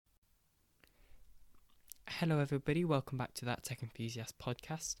Hello everybody, welcome back to That Tech Enthusiast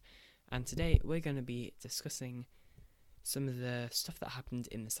podcast, and today we're going to be discussing some of the stuff that happened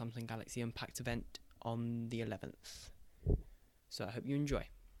in the Samsung Galaxy Unpacked event on the 11th. So I hope you enjoy.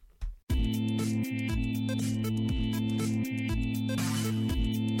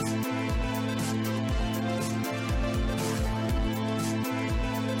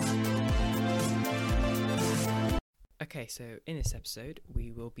 Okay, so in this episode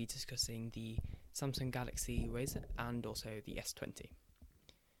we will be discussing the Samsung Galaxy Razr and also the S20.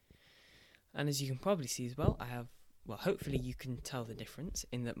 And as you can probably see as well, hopefully you can tell the difference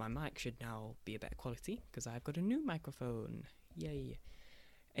in that my mic should now be a better quality because I've got a new microphone. Yay!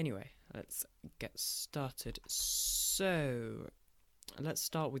 Anyway, let's get started. So, let's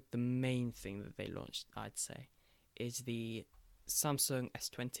start with the main thing that they launched, I'd say, is the Samsung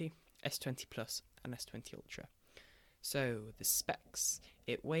S20, S20 Plus and S20 Ultra. So, the specs.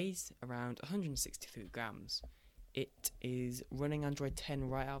 It weighs around 163 grams. It is running Android 10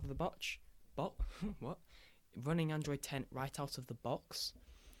 right out of the box. What? Running Android 10 right out of the box.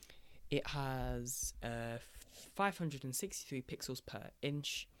 It has 563 pixels per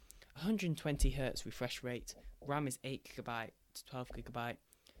inch, 120 Hz refresh rate. RAM is 8GB to 12GB.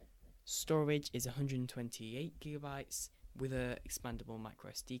 Storage is 128GB with a expandable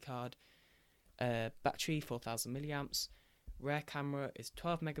micro SD card. Battery 4000 milliamps. Rear camera is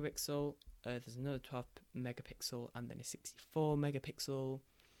 12 megapixel. There's another 12 megapixel and then a 64 megapixel.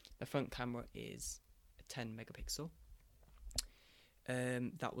 The front camera is 10 megapixel.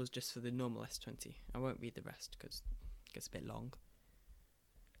 That was just for the normal S20. I won't read the rest because it gets a bit long.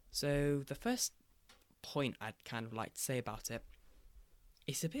 So the first point I'd kind of like to say about it,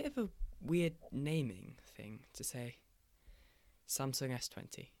 it's a bit of a weird naming thing to say Samsung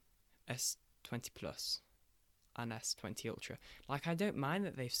S20, S20 Plus and S20 Ultra. Like, I don't mind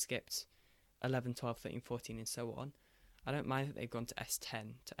that they've skipped 11, 12, 13, 14 and so on. I don't mind that they've gone to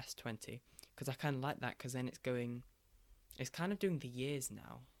S10 to S20 because I kind of like that because then it's kind of doing the years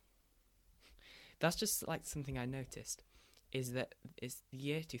now. That's just like something I noticed, is that it's the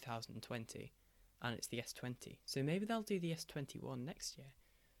year 2020 and it's the S20. So maybe they'll do the S21 next year.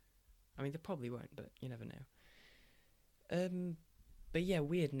 I mean, they probably won't, but you never know. But yeah,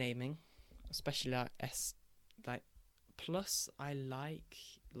 weird naming, especially like Plus. I like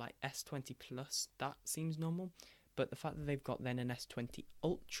S20 Plus. That seems normal, but the fact that they've got then an S20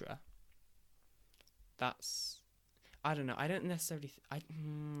 Ultra, I don't know. I don't necessarily. I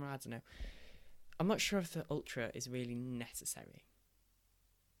don't know. I'm not sure if the Ultra is really necessary.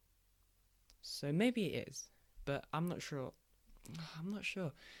 So maybe it is, but I'm not sure.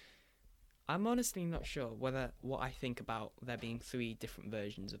 I'm honestly not sure what I think about there being 3 different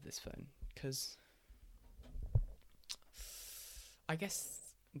versions of this phone, because I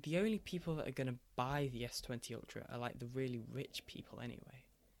guess the only people that are going to buy the S20 Ultra are like the really rich people anyway.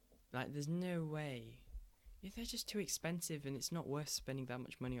 Like, there's no way. They're just too expensive and it's not worth spending that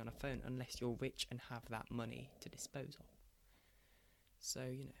much money on a phone unless you're rich and have that money to dispose of. So,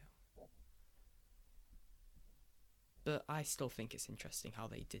 But I still think it's interesting how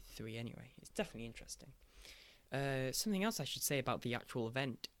they did 3 anyway. It's definitely interesting. Something else I should say about the actual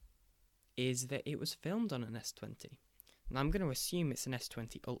event is that it was filmed on an S20. Now, I'm going to assume it's an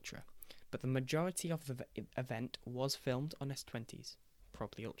S20 Ultra, but the majority of the event was filmed on S20s,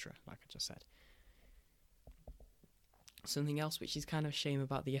 probably Ultra, like I just said. Something else which is kind of a shame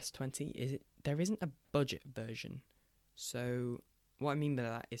about the S20 is there isn't a budget version. So what I mean by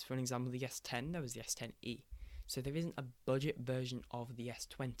that is, for an example, the S10, there was the S10e. So there isn't a budget version of the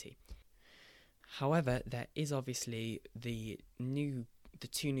S20. However, there is obviously the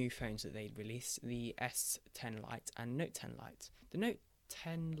 2 new phones that they released, the S10 Lite and Note 10 Lite. The Note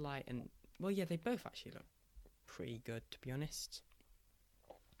 10 Lite they both actually look pretty good, to be honest.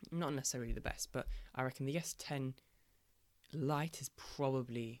 Not necessarily the best, but I reckon the S10 Lite is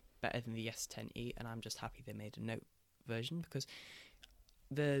probably better than the S10e, and I'm just happy they made a Note version because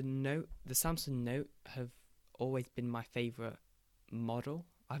the Samsung Note have always been my favourite model.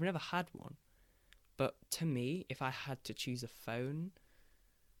 I've never had one, but to me, if I had to choose a phone,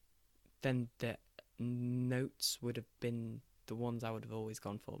 then the Notes would have been the ones I would have always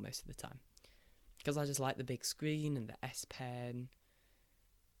gone for most of the time, because I just like the big screen and the S Pen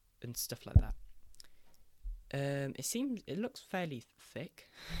and stuff like that. It looks fairly thick.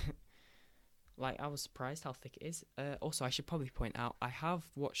 Like, I was surprised how thick it is. Also, I should probably point out, I have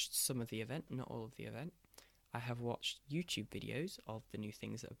watched some of the event, not all of the event. I have watched YouTube videos of the new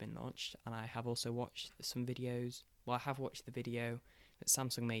things that have been launched, and I have also watched some videos. Well, I have watched the video that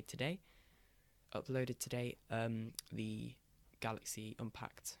Samsung uploaded today, the Galaxy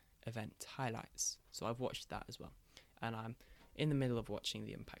Unpacked event highlights. So I've watched that as well. And I'm in the middle of watching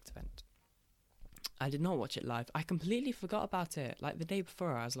the Impact event. I did not watch it live. I completely forgot about it. Like the day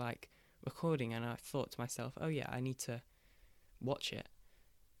before, I was like recording and I thought to myself, oh yeah, I need to watch it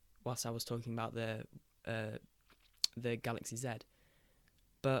whilst I was talking about the Galaxy Z.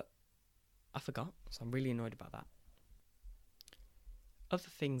 But I forgot, so I'm really annoyed about that. Other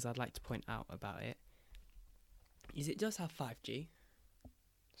things I'd like to point out about it is it does have 5G,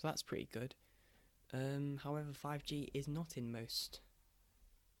 so that's pretty good. However, 5G is not in most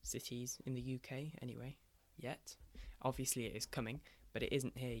cities in the UK anyway, yet. Obviously it is coming, but it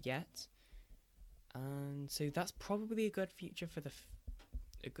isn't here yet. And so that's probably a good feature for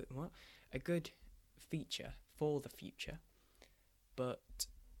a good feature for the future, but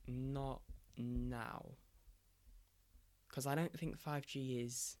not now. Because I don't think 5G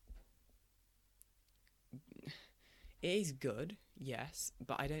is... It is good, yes,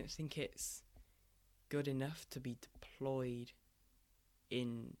 but I don't think it's good enough to be deployed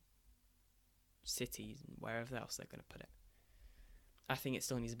in cities and wherever else they're going to put it. I think it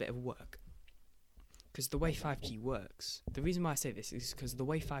still needs a bit of work. Because the way 5G works, the reason why I say this is because the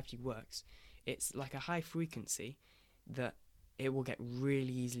way 5G works, it's like a high frequency that it will get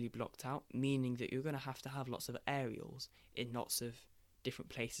really easily blocked out, meaning that you're going to have lots of aerials in lots of different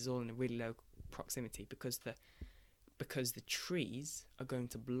places, all in a really low proximity, because the trees are going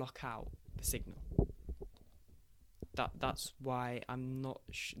to block out the signal. That's why I'm not.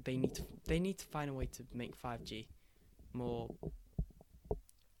 They need to find a way to make 5G more.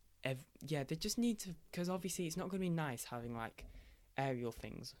 They just need to, because obviously it's not going to be nice having like aerial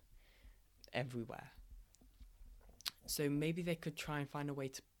things everywhere. So maybe they could try and find a way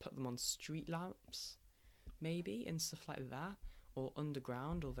to put them on street lamps, maybe, and stuff like that, or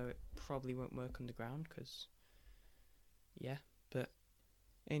underground, although it probably won't work underground, because, yeah, but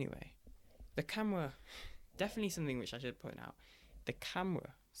anyway, the camera, definitely something which I should point out, the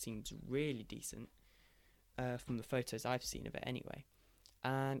camera seems really decent, from the photos I've seen of it anyway,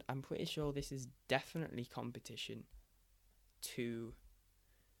 and I'm pretty sure this is definitely competition to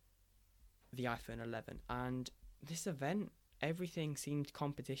the iPhone 11, and this event, everything seemed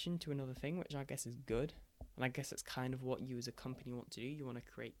competition to another thing, which I guess is good. And I guess that's kind of what you as a company want to do. You want to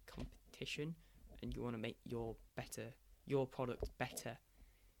create competition, and you want to make your product better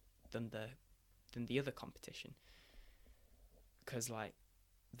than the other competition. Because like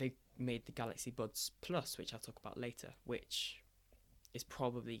they made the Galaxy Buds Plus, which I'll talk about later, which is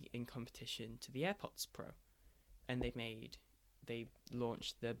probably in competition to the AirPods Pro, and they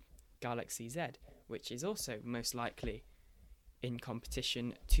launched the Galaxy Z, which is also most likely in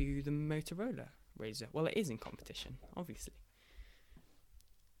competition to the Motorola Razr. Well, it is in competition, obviously.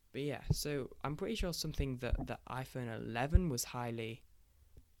 But yeah, so I'm pretty sure something that the iPhone 11 was highly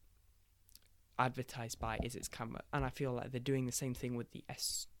advertised by is its camera, and I feel like they're doing the same thing with the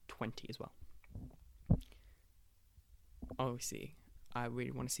S20 as well. Obviously, I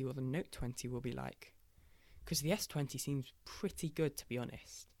really want to see what the Note 20 will be like, because the S20 seems pretty good, to be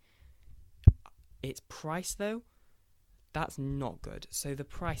honest. Its price, though, that's not good. So the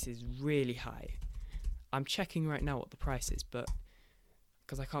price is really high. I'm checking right now what the price is, but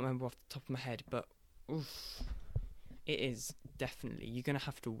because I can't remember off the top of my head, but oof, it is definitely. You're gonna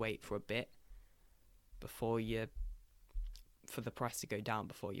have to wait for a bit for the price to go down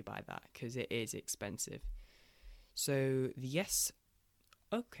before you buy that, because it is expensive. So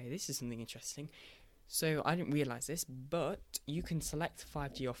okay, this is something interesting. So I didn't realise this, but you can select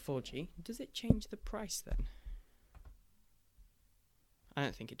 5G or 4G. Does it change the price then? I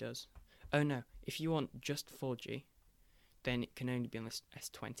don't think it does. Oh no, if you want just 4G, then it can only be on the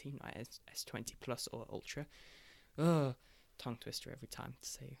S20, not S20 Plus or Ultra. Ugh, tongue twister every time to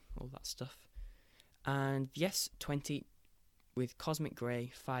say all that stuff. And the S20 with Cosmic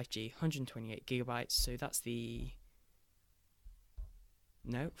Grey, 5G, 128GB, so that's the...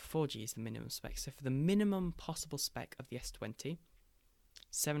 No, 4G is the minimum spec. So for the minimum possible spec of the S20,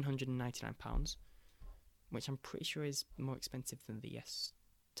 £799, which I'm pretty sure is more expensive than the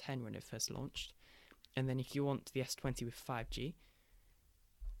S10 when it first launched. And then if you want the S20 with 5G,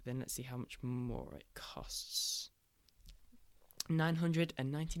 then let's see how much more it costs.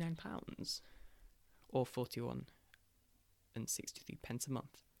 £999, or 41.63 pence a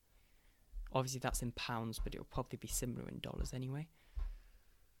month. Obviously that's in pounds, but it'll probably be similar in dollars anyway.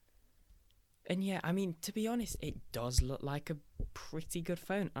 And yeah, I mean, to be honest, it does look like a pretty good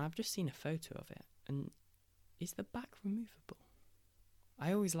phone. I've just seen a photo of it. And is the back removable?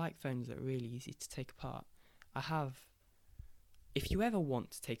 I always like phones that are really easy to take apart. If you ever want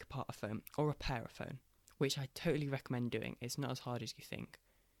to take apart a phone or repair a phone, which I totally recommend doing, it's not as hard as you think.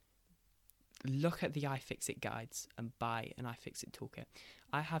 look at the iFixit guides and buy an iFixit toolkit.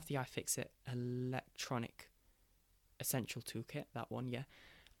 I have the iFixit electronic essential toolkit, that one, yeah,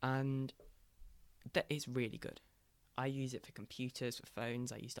 and that is really good. I use it for computers, for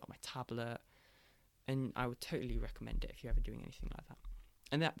phones. I used it on my tablet, and I would totally recommend it if you're ever doing anything like that.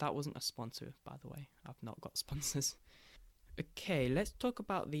 And that wasn't a sponsor, by the way. I've not got sponsors. Okay, let's talk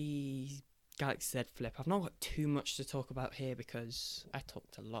about the Galaxy Z Flip. I've not got too much to talk about here because I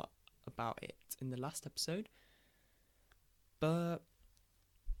talked a lot about it in the last episode. But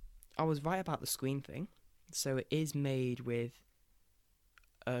I was right about the screen thing. So it is made with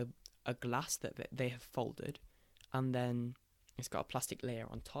a glass that they have folded, and then it's got a plastic layer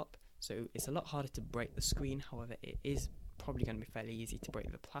on top. So it's a lot harder to break the screen. However, it is probably going to be fairly easy to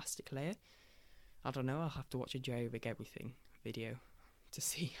break the plastic layer. I don't know, I'll have to watch a Jerry Rig Everything video to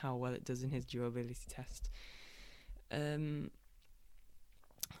see how well it does in his durability test. The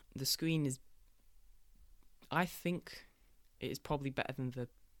screen is, I think it is probably better than the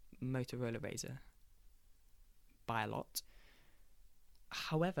Motorola Razr by a lot.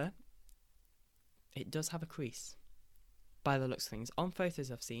 However, it does have a crease by the looks of things. On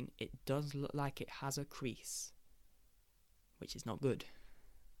photos I've seen, it does look like it has a crease, which is not good.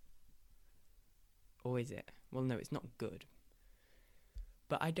 Or is it? Well, no, it's not good.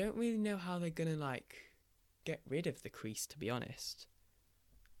 But I don't really know how they're gonna get rid of the crease, to be honest.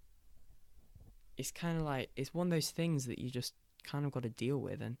 It's kind of like, it's one of those things that you just kind of got to deal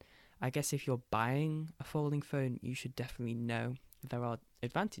with. And I guess if you're buying a folding phone, you should definitely know there are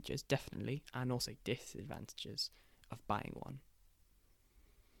advantages, definitely, and also disadvantages of buying one.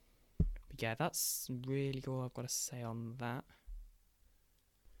 But yeah, that's really all I've got to say on that.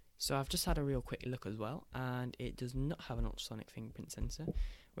 So I've just had a real quick look as well, and it does not have an ultrasonic fingerprint sensor,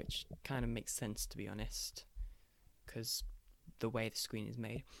 which kind of makes sense, to be honest, because the way the screen is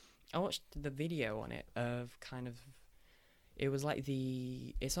made. I watched the video on it of it was like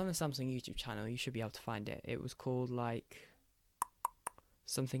it's on the Samsung YouTube channel, you should be able to find it. It was called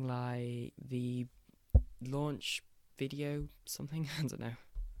something like the launch video, something, I don't know.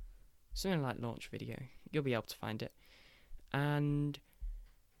 Something like launch video. You'll be able to find it. And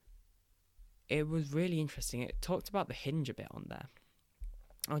it was really interesting. It talked about the hinge a bit on there.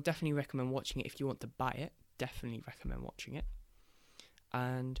 I would definitely recommend watching it if you want to buy it. Definitely recommend watching it.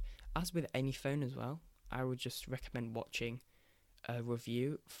 And as with any phone as well, I would just recommend watching a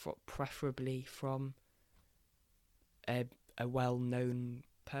review, preferably from a well-known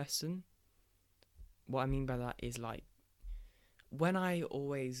person. What I mean by that is, when I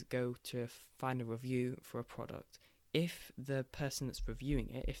always go to find a review for a product, if the person that's reviewing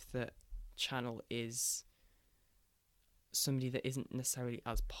it, if the channel is somebody that isn't necessarily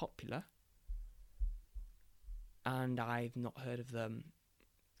as popular, and I've not heard of them,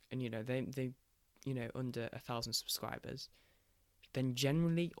 and they under 1,000 subscribers, then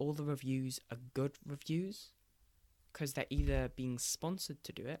generally all the reviews are good reviews, because they're either being sponsored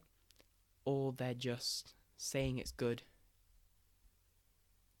to do it, or they're just saying it's good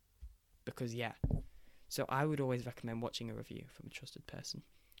because So I would always recommend watching a review from a trusted person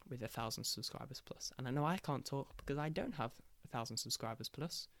with 1,000 subscribers plus. And I know I can't talk because I don't have 1,000 subscribers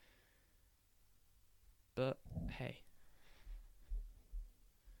plus, but hey,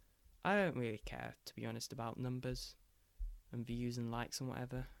 I don't really care, to be honest, about numbers and views and likes and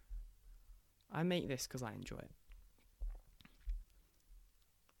whatever. I make this because I enjoy it.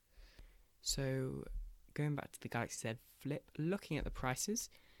 So, going back to the Galaxy Z Flip, looking at the prices,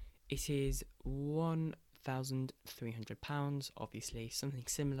 it is £1,300, obviously, something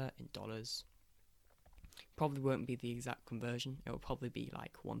similar in dollars. Probably won't be the exact conversion, it will probably be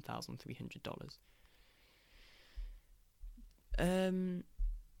like $1,300.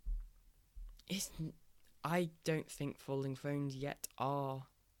 I don't think folding phones yet are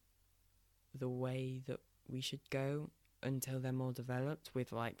the way that we should go until they're more developed, with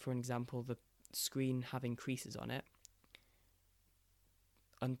for example, the screen having creases on it.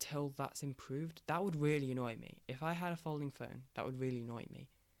 Until that's improved, that would really annoy me. If I had a folding phone, that would really annoy me.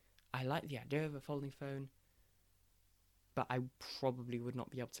 I like the idea of a folding phone, but I probably would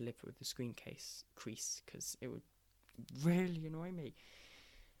not be able to live with the screen crease, because it would really annoy me.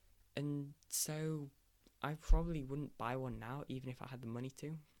 And so I probably wouldn't buy one now, even if I had the money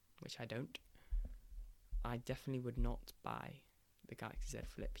to, which I don't. I definitely would not buy the Galaxy Z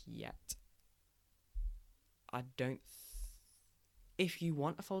Flip yet. I don't. If you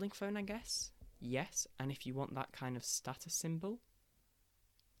want a folding phone, I guess, yes. And if you want that kind of status symbol,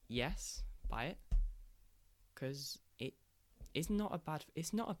 yes, buy it. Because it's not a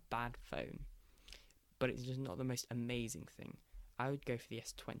bad phone, but it's just not the most amazing thing. I would go for the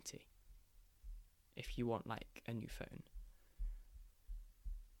S20. if you want like a new phone.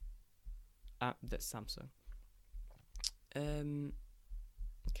 That's Samsung.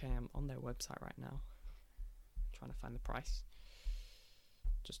 Okay, I'm on their website right now, trying to find the price,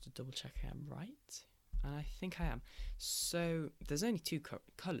 just to double check I am right, and I think I am. So there's only two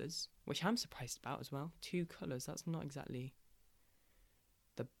colours, which I'm surprised about as well. 2 colours, that's not exactly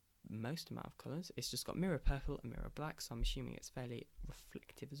the most amount of colours. It's just got mirror purple and mirror black, so I'm assuming it's fairly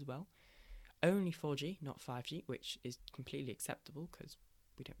reflective as well. Only 4G, not 5G, which is completely acceptable because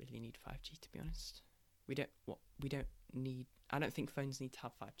we don't really need 5G, to be honest. We don't need. I don't think phones need to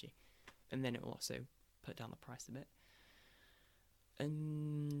have 5G, and then it will also put down the price a bit.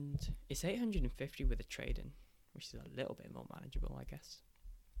 And it's $850 with a trade-in, which is a little bit more manageable, I guess.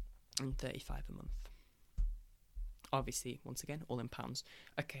 And $35 a month. Obviously, once again, all in pounds.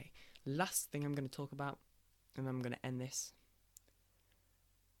 Okay, last thing I'm going to talk about, and then I'm going to end this.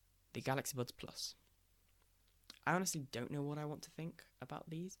 The Galaxy Buds Plus. I honestly don't know what I want to think about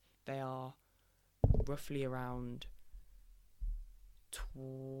these. They are roughly around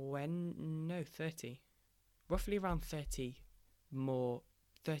 30. Roughly around 30 more,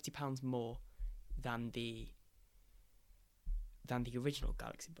 £30 more than the original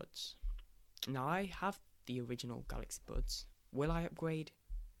Galaxy Buds. Now, I have the original Galaxy Buds. Will I upgrade?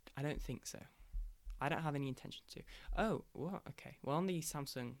 I don't think so. I don't have any intention to. Oh, what? Okay. Well, on the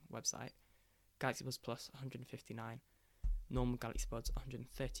Samsung website, Galaxy Buds Plus, $159. Normal Galaxy Buds,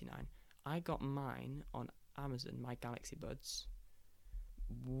 $139. I got mine on Amazon, my Galaxy Buds,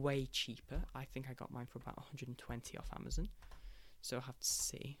 way cheaper. I think I got mine for about $120 off Amazon. So I'll have to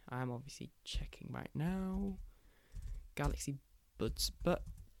see. I am obviously checking right now. Galaxy Buds. But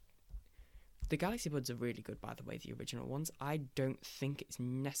the Galaxy Buds are really good, by the way, the original ones. I don't think it's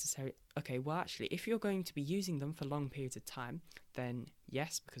necessary. Okay, well, actually, if you're going to be using them for long periods of time, then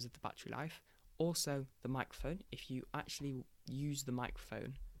yes, because of the battery life. Also, the microphone. If you actually use the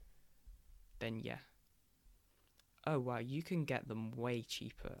microphone, then yeah. Oh, wow, you can get them way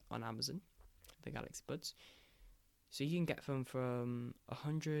cheaper on Amazon, the Galaxy Buds. So you can get them from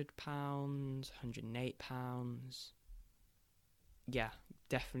 £100, £108. Yeah,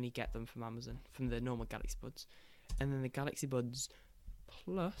 definitely get them from Amazon, from the normal Galaxy Buds. And then the Galaxy Buds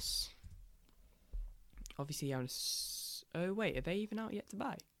Plus, obviously, oh wait, are they even out yet to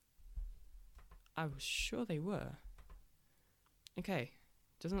buy? I was sure they were. Okay,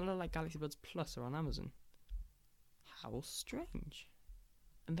 doesn't look like Galaxy Buds Plus are on Amazon. How strange.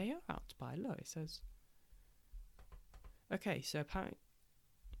 And they are out to buy. Look, it says. Okay, so apparently.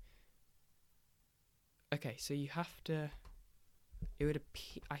 Okay, so you have to. It would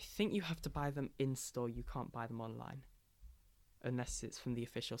appear. I think you have to buy them in store. You can't buy them online, unless it's from the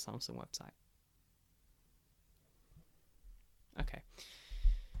official Samsung website. Okay.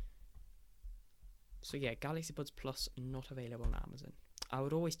 So yeah, Galaxy Buds Plus not available on Amazon. I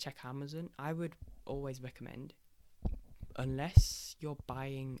would always check Amazon. I would always recommend, unless you're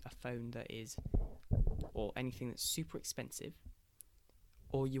buying a phone that is, or anything that's super expensive,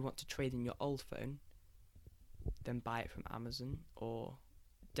 or you want to trade in your old phone, then buy it from Amazon, or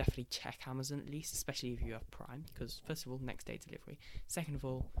definitely check Amazon at least, especially if you have Prime, because first of all, next day delivery. Second of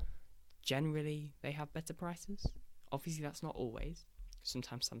all, generally they have better prices. Obviously that's not always.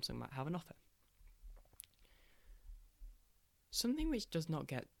 Sometimes Samsung might have an offer. Something which does not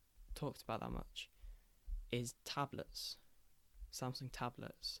get talked about that much is tablets. Samsung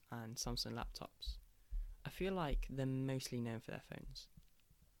tablets and Samsung laptops. I feel like they're mostly known for their phones.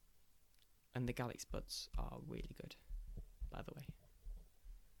 And the Galaxy Buds are really good, by the way.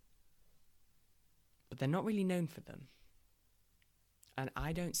 But they're not really known for them. And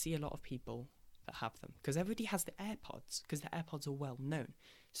I don't see a lot of people that have them. Because everybody has the AirPods, because the AirPods are well known.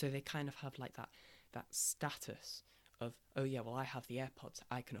 So they kind of have like that status of, oh yeah, well I have the AirPods,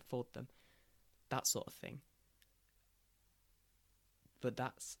 I can afford them. That sort of thing. But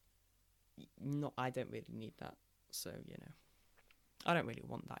that's not, I don't really need that. So, you know, I don't really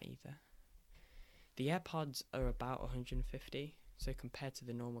want that either. The AirPods are about $150, so compared to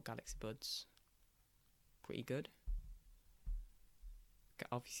the normal Galaxy Buds, pretty good.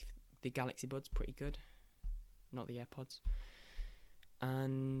 Obviously, the Galaxy Buds, pretty good, not the AirPods.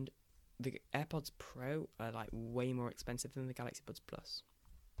 And the AirPods Pro are like way more expensive than the Galaxy Buds Plus.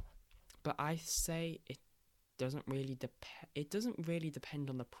 But I say it doesn't really depend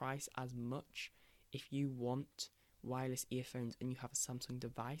on the price as much. If you want wireless earphones and you have a Samsung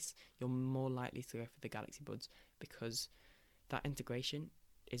device, you're more likely to go for the Galaxy Buds because that integration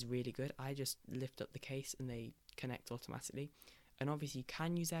is really good. I just lift up the case and they connect automatically. And obviously you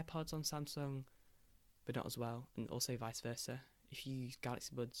can use AirPods on Samsung, but not as well, and also vice versa. If you use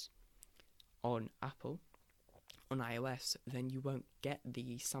Galaxy Buds, on Apple, on iOS, then you won't get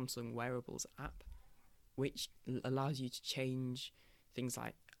the Samsung Wearables app, which allows you to change things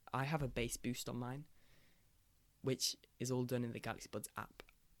like, I have a bass boost on mine, which is all done in the Galaxy Buds app.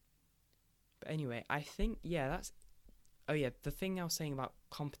 But anyway, I think, yeah, that's... Oh yeah, the thing I was saying about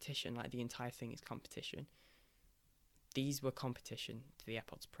competition, like the entire thing is competition. These were competition to the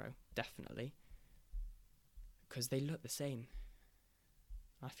AirPods Pro, definitely. Because they look the same.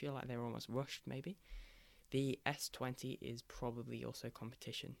 I feel like they're almost rushed, maybe. The S20 is probably also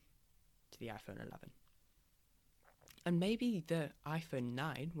competition to the iPhone 11. And maybe the iPhone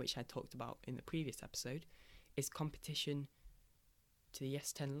 9, which I talked about in the previous episode, is competition to the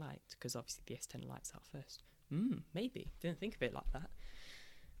S10 Lite, because obviously the S10 Lite's out first. Maybe. Didn't think of it like that.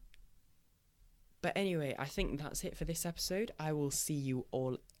 But anyway, I think that's it for this episode. I will see you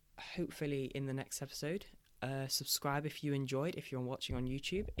all hopefully in the next episode. Subscribe if you enjoyed, if you're watching on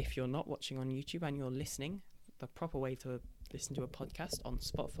YouTube. If you're not watching on YouTube and you're listening, the proper way to listen to a podcast on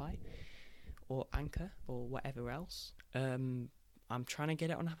Spotify or Anchor or whatever else. I'm trying to get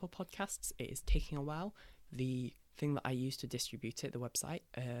it on Apple Podcasts. It is taking a while. The thing that I use to distribute it, the website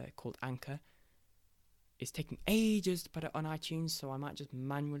called Anchor, is taking ages to put it on iTunes, so I might just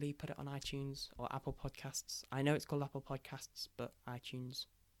manually put it on iTunes or Apple Podcasts. I know it's called Apple Podcasts, but iTunes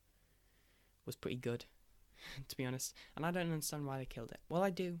was pretty good, to be honest. And I don't understand why they killed it. Well,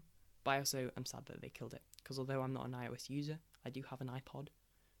 I do, but I also am sad that they killed it, because although I'm not an iOS user, I do have an iPod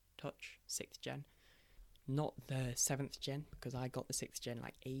Touch 6th gen. Not the 7th gen, because I got the 6th gen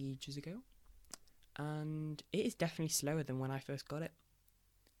like ages ago. And it is definitely slower than when I first got it.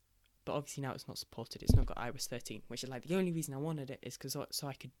 But obviously now it's not supported. It's not got iOS 13, which is like the only reason I wanted it is because so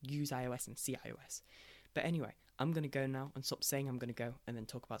I could use iOS and see iOS. But anyway, I'm going to go now and stop saying I'm going to go and then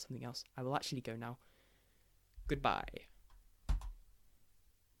talk about something else. I will actually go now. Goodbye.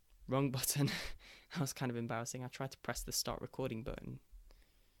 Wrong button. That was kind of embarrassing. I tried to press the start recording button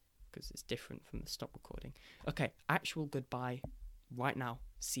because it's different from the stop recording. Okay, actual goodbye right now.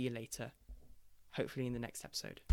 See you later. Hopefully in the next episode.